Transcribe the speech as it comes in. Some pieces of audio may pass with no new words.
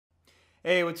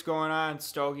Hey, what's going on?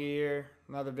 Stowgee here.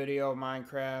 Another video of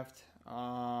Minecraft.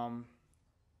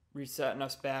 Resetting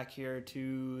us back here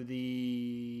to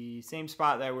the same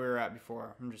spot that we were at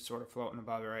before. I'm just sort of floating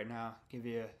above it right now. Give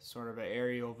you sort of an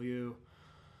aerial view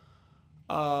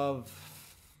of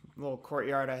a little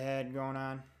courtyard I had going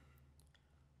on.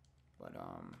 But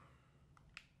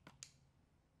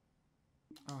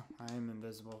oh, I am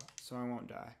invisible, so I won't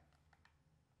die.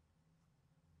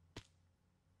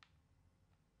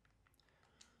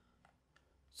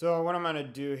 So what I'm gonna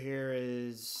do here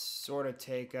is sort of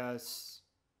take us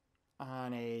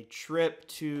on a trip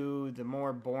to the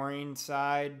more boring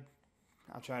side.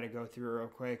 I'll try to go through it real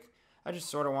quick. I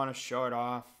just sort of want to show it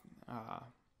off. No,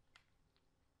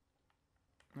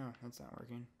 that's not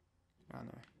working. On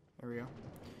there. There we go.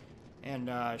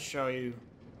 And show you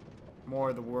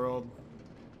more of the world.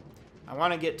 I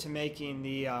want to get to making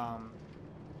the, or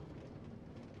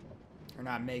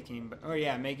not making, but, oh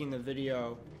yeah, making the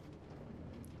video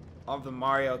of the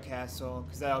Mario Castle,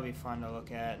 because that'll be fun to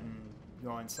look at and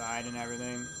go inside and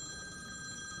everything.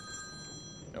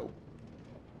 Nope.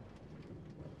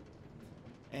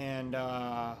 And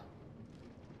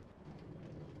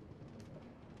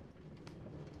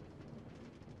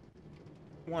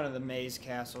one of the maze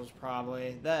castles,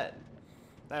 probably. That'd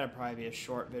probably be a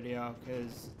short video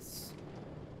because it's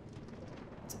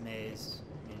a maze.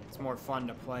 I mean, it's more fun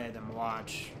to play than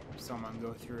watch someone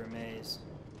go through a maze.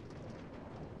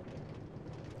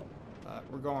 But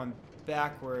we're going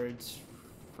backwards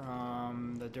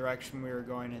from the direction we were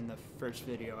going in the first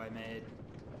video I made.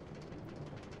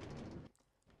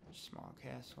 Small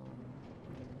castle.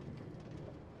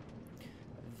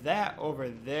 That over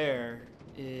there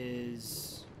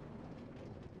is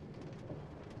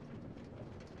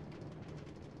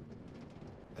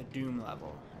a Doom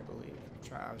level, I believe.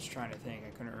 I was trying to think. I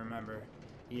couldn't remember.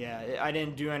 Yeah, I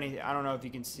didn't do anything. I don't know if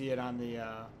you can see it on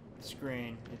the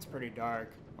screen. It's pretty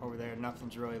dark over there.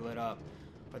 Nothing's really lit up.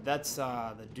 But that's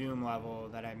the Doom level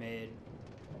that I made.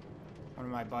 One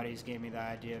of my buddies gave me the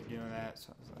idea of doing that, so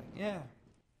I was like, yeah,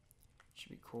 should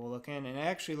be cool looking. And it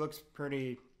actually looks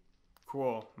pretty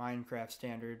cool, Minecraft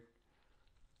standard,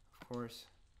 of course.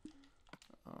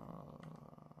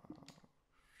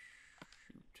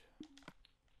 Shoot.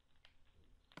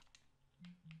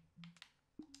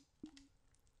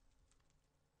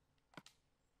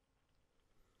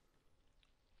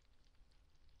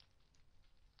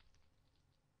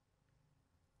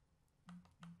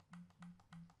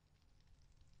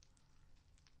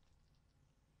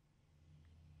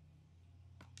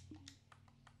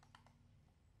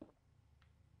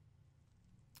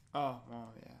 Oh,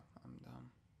 well, yeah, I'm dumb.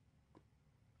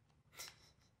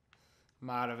 I'm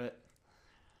out of it.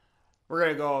 We're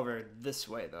gonna go over this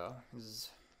way, though. This is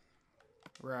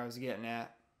where I was getting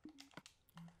at.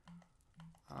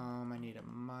 I need a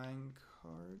mine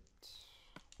cart.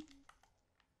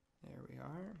 There we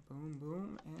are. Boom,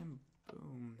 boom, and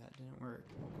boom. That didn't work.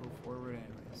 We'll go forward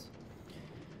anyways.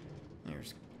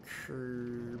 There's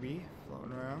Kirby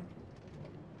floating around.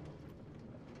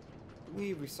 I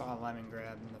believe we saw a lemon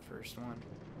grab in the first one.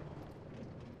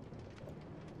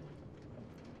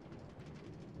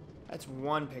 That's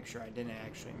one picture I didn't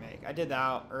actually make. I did the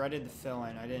I did the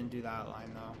fill-in. I didn't do the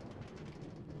outline though.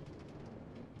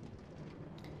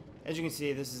 As you can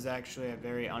see, this is actually a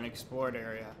very unexplored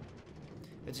area.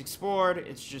 It's explored,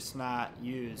 it's just not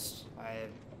used. I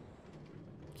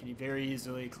can very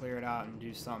easily clear it out and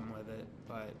do something with it,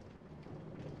 but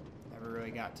never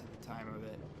really got to the time of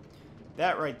it.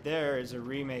 That right there is a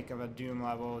remake of a Doom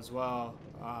level as well.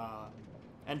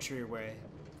 Entryway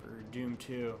for Doom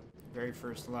 2. Very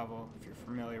first level, if you're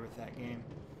familiar with that game.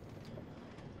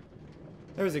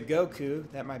 There's a Goku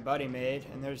that my buddy made,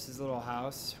 and there's his little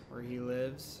house where he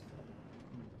lives.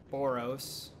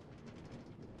 Boros.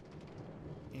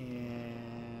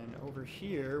 And over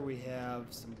here we have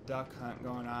some duck hunt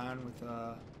going on with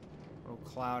a little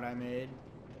cloud I made.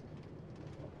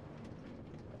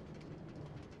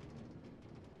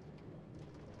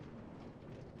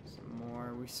 Some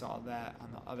more. We saw that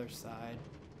on the other side.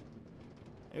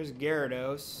 There's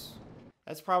Gyarados.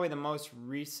 That's probably the most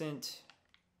recent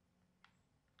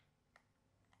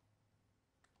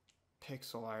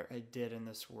pixel art I did in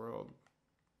this world.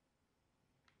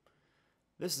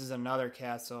 This is another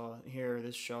castle here.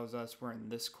 This shows us we're in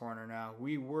this corner now.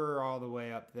 We were all the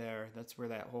way up there. That's where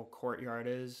that whole courtyard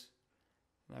is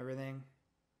and everything.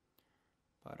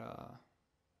 But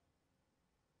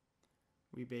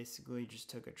we basically just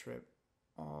took a trip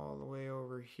all the way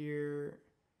over here,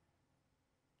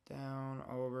 down,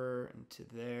 over, into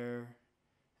there,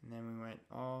 and then we went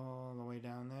all the way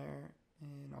down there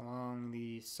and along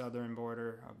the southern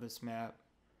border of this map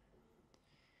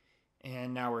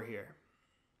And now we're here.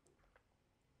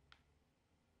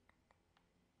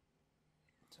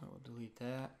 So we'll delete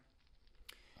that.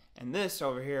 And this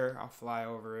over here, I'll fly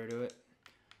over to it.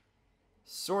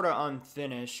 Sort of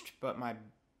unfinished, but my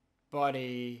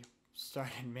buddy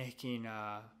started making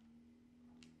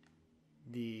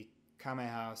the Kame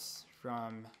House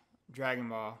from Dragon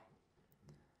Ball.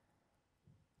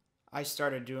 I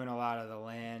started doing a lot of the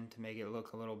land to make it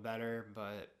look a little better,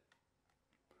 but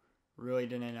really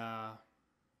didn't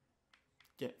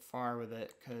get far with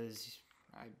it because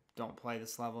I don't play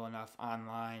this level enough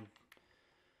online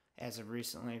as of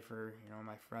recently for, you know,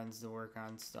 my friends to work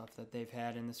on stuff that they've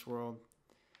had in this world.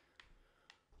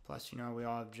 Plus, you know, we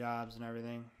all have jobs and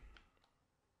everything.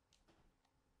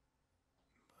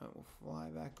 But we'll fly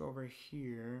back over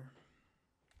here.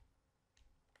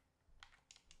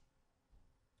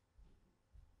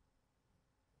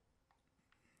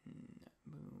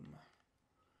 Boom.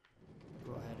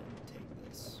 Go ahead and take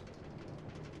this.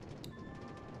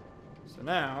 So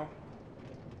now,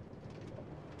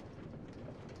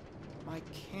 my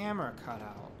camera cut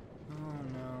out. Oh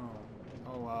no.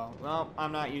 Oh well. Well,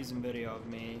 I'm not using video of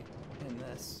me in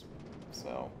this,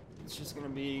 so it's just gonna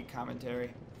be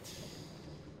commentary.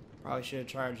 Probably should have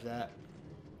charged that.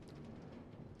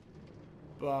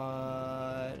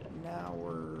 But now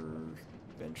we're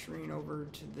venturing over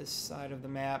to this side of the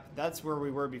map. That's where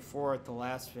we were before at the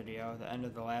last video, the end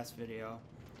of the last video,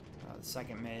 the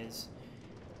second maze.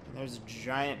 And there's a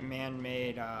giant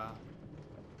man-made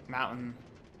mountain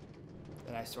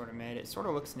that I sort of made. It sort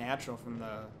of looks natural from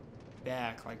the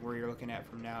back, like where you're looking at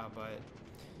from now, but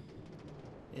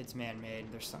it's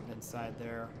man-made. There's something inside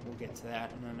there. We'll get to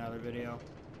that in another video.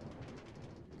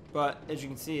 But as you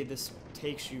can see, this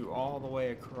takes you all the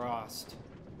way across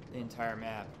the entire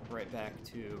map, right back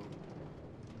to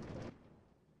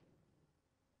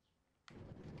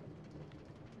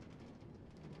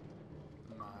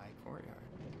my courtyard.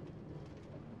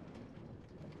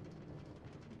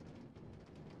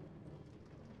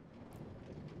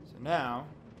 So now,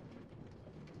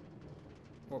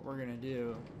 what we're going to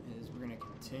do is we're going to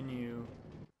continue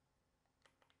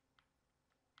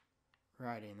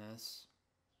riding this.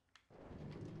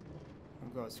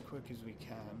 We'll go as quick as we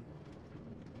can.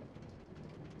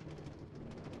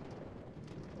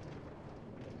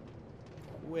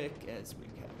 Quick as we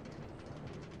can.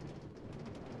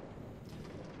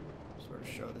 Sort of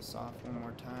show this off one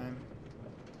more time.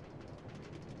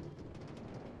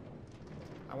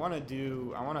 I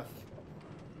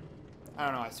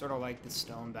don't know, I sort of like the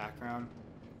stone background.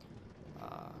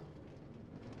 But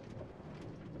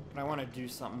I want to do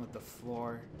something with the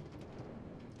floor.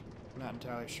 I'm not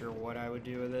entirely sure what I would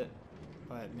do with it,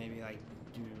 but maybe like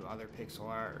do other pixel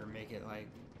art or make it like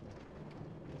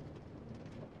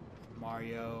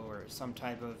Mario or some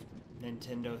type of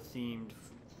Nintendo themed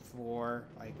floor,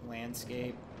 like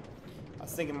landscape. I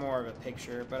was thinking more of a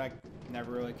picture, but I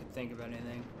never really could think of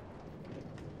anything.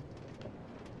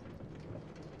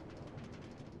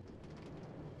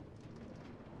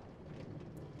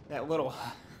 That little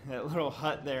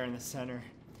hut there in the center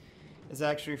is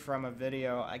actually from a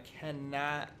video. I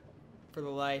cannot, for the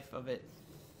life of it,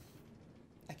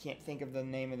 I can't think of the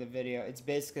name of the video. It's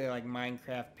basically like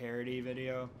Minecraft parody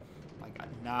video,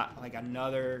 like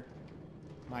another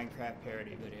Minecraft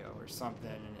parody video or something,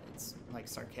 and it's like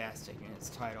sarcastic in its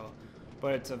title,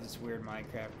 but it's of this weird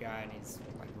Minecraft guy and he's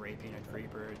like raping a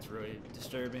creeper. It's really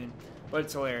disturbing, but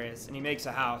it's hilarious, and he makes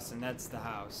a house, and that's the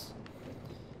house.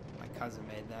 My cousin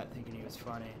made that thinking he was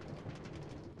funny.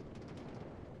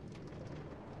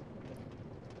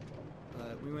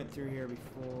 But we went through here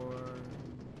before.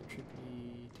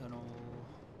 Trippy tunnel.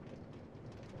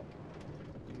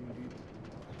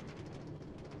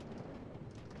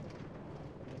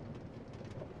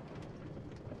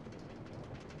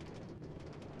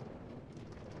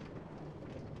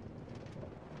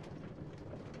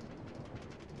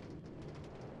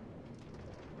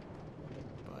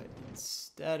 But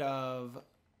instead of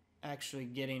actually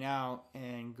getting out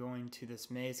and going to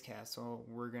this maze castle,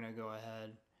 we're gonna go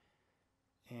ahead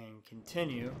and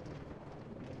continue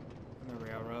on the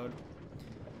railroad.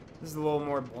 This is a little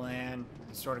more bland.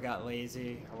 I sort of got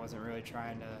lazy. I wasn't really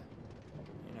trying to,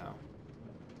 you know,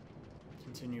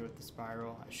 continue with the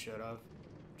spiral. I should have.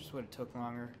 Just would have took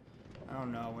longer. I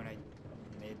don't know when I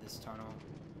made this tunnel.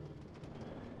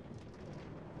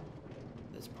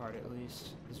 This part at least.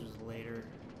 This was later,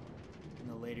 in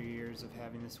the later years of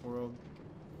having this world.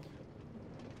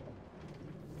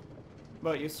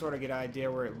 But you sort of get an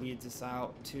idea where it leads us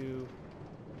out to,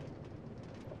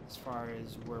 as far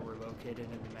as where we're located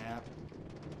in the map.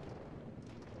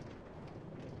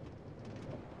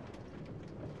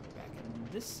 Back in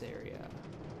this area.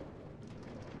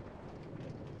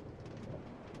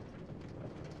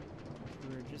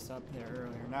 We were just up there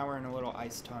earlier. Now we're in a little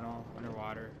ice tunnel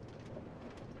underwater.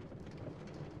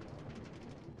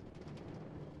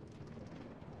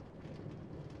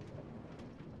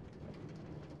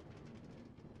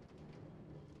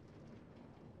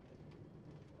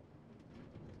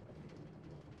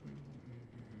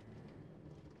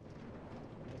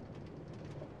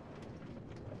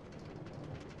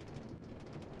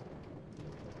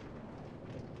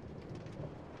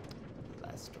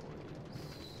 Last stories.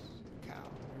 Cow.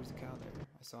 There's a cow there.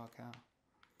 I saw a cow.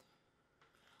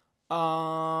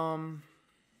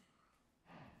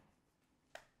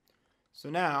 So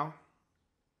now,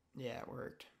 yeah, it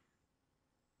worked.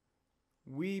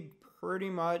 We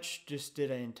pretty much just did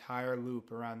an entire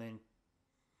loop around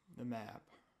the map.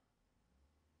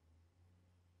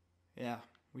 Yeah,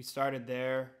 we started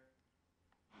there,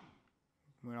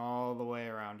 went all the way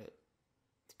around it,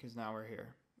 because now we're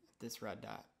here at this red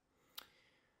dot.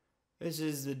 This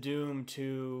is the Doom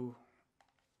 2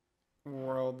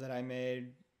 world that I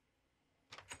made.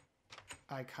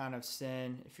 Icon of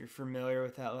Sin, if you're familiar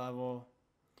with that level.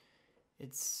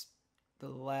 It's the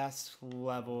last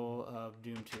level of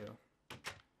Doom 2.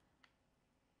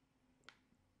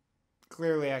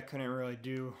 Clearly, I couldn't really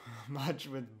do much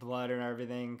with blood and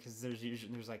everything because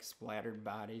there's like splattered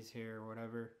bodies here or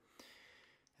whatever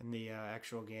in the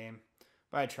actual game.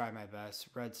 But I tried my best.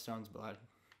 Redstone's blood.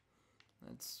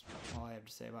 That's all I have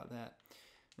to say about that.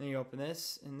 Then you open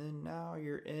this, and then now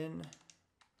you're in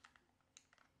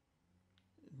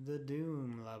the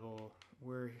Doom level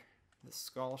where the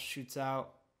skull shoots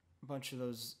out a bunch of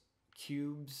those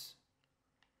cubes.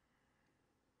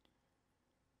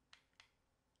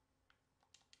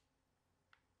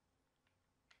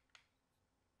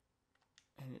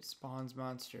 And it spawns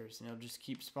monsters, and it'll just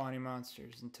keep spawning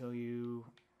monsters until you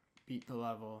beat the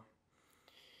level.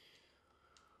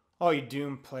 All you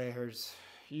Doom players,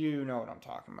 you know what I'm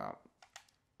talking about.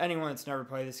 Anyone that's never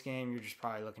played this game, you're just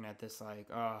probably looking at this like,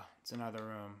 oh, it's another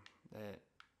room that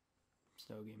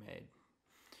Stowgee made.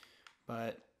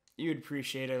 But you'd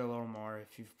appreciate it a little more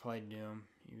if you've played Doom.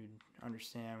 You'd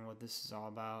understand what this is all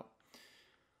about.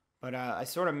 But I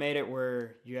sort of made it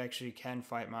where you actually can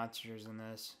fight monsters in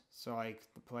this. So like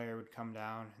the player would come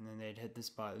down and then they'd hit this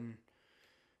button.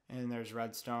 And there's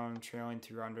redstone trailing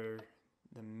through under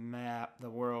the map, the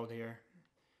world here.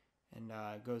 And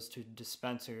it goes to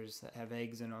dispensers that have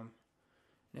eggs in them.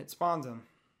 And it spawns them.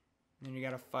 And you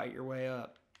got to fight your way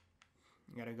up.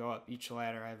 You got to go up each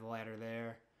ladder. I have a ladder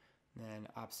there. And then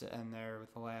opposite end there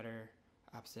with a ladder.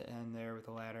 Opposite end there with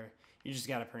a ladder. You just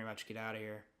got to pretty much get out of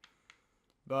here.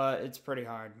 But it's pretty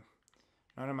hard.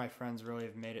 None of my friends really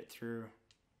have made it through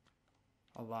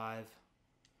alive.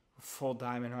 Full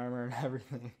diamond armor and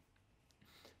everything.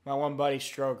 My one buddy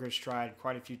Stroker's tried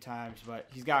quite a few times, but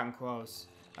he's gotten close.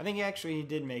 I think he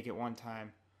did make it one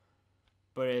time.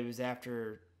 But it was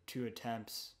after 2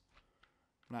 attempts.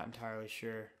 I'm not entirely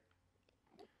sure.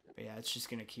 But yeah, it's just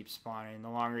going to keep spawning. The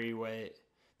longer you wait.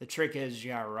 The trick is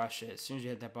you got to rush it. As soon as you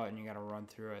hit that button, you got to run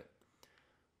through it.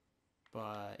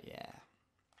 But yeah.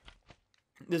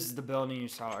 This is the building you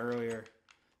saw earlier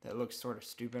that looks sort of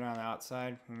stupid on the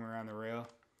outside when we're on the rail.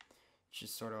 It's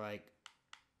just sort of like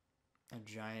a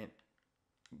giant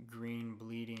green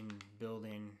bleeding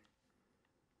building.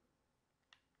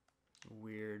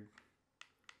 Weird.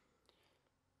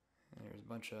 And there's a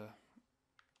bunch of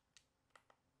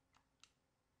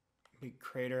big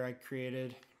crater I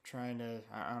created. Trying to,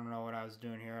 I don't know what I was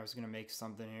doing here. I was going to make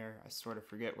something here. I sort of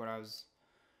forget what I was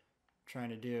trying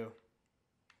to do.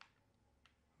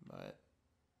 But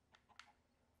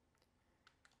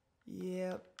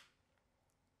yep.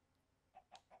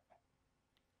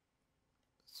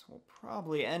 So we'll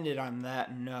probably end it on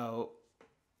that note.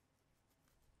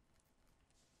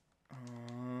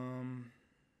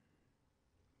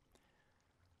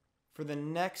 For the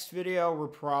next video, we're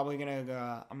probably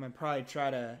gonna I'm gonna probably try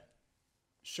to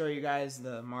show you guys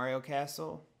the Mario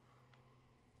Castle.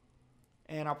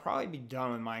 And I'll probably be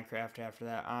done with Minecraft after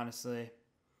that, honestly.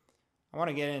 I want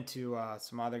to get into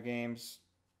some other games.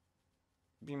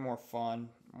 Be more fun,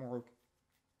 more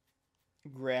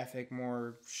graphic,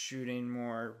 more shooting,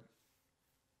 more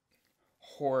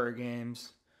horror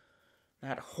games.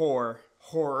 Not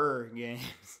horror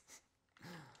games.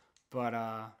 But,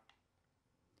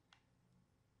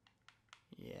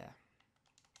 yeah.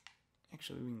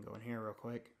 Actually, we can go in here real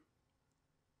quick.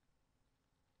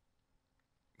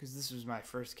 Because this was my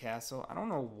first castle. I don't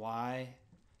know why.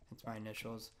 It's my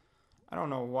initials. I don't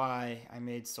know why I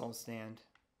made Soul Stand.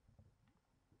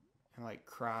 And like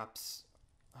crops.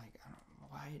 Like, I don't know.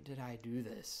 Why did I do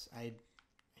this? I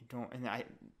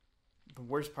The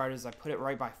worst part is I put it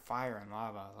right by fire and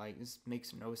lava. Like, this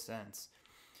makes no sense.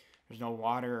 There's no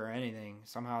water or anything.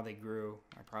 Somehow they grew.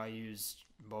 I probably used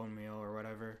bone meal or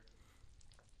whatever.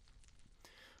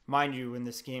 Mind you, when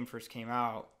this game first came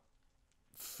out,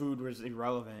 food was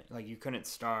irrelevant. Like, you couldn't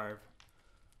starve.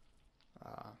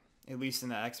 At least in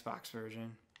the Xbox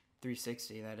version.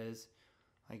 360, that is.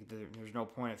 Like, there's no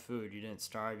point of food. You didn't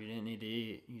starve. You didn't need to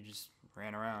eat. You just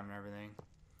ran around and everything.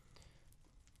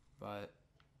 But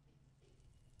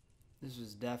this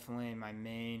was definitely my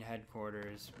main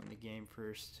headquarters when the game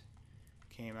first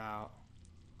came out.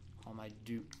 All my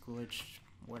Duke glitched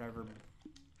whatever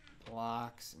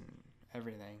blocks and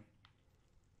everything.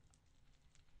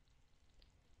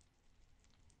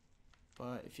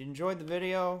 But if you enjoyed the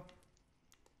video,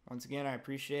 once again, I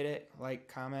appreciate it. Like,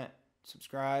 comment,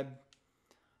 subscribe.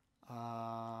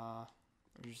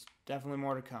 There's definitely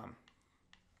more to come.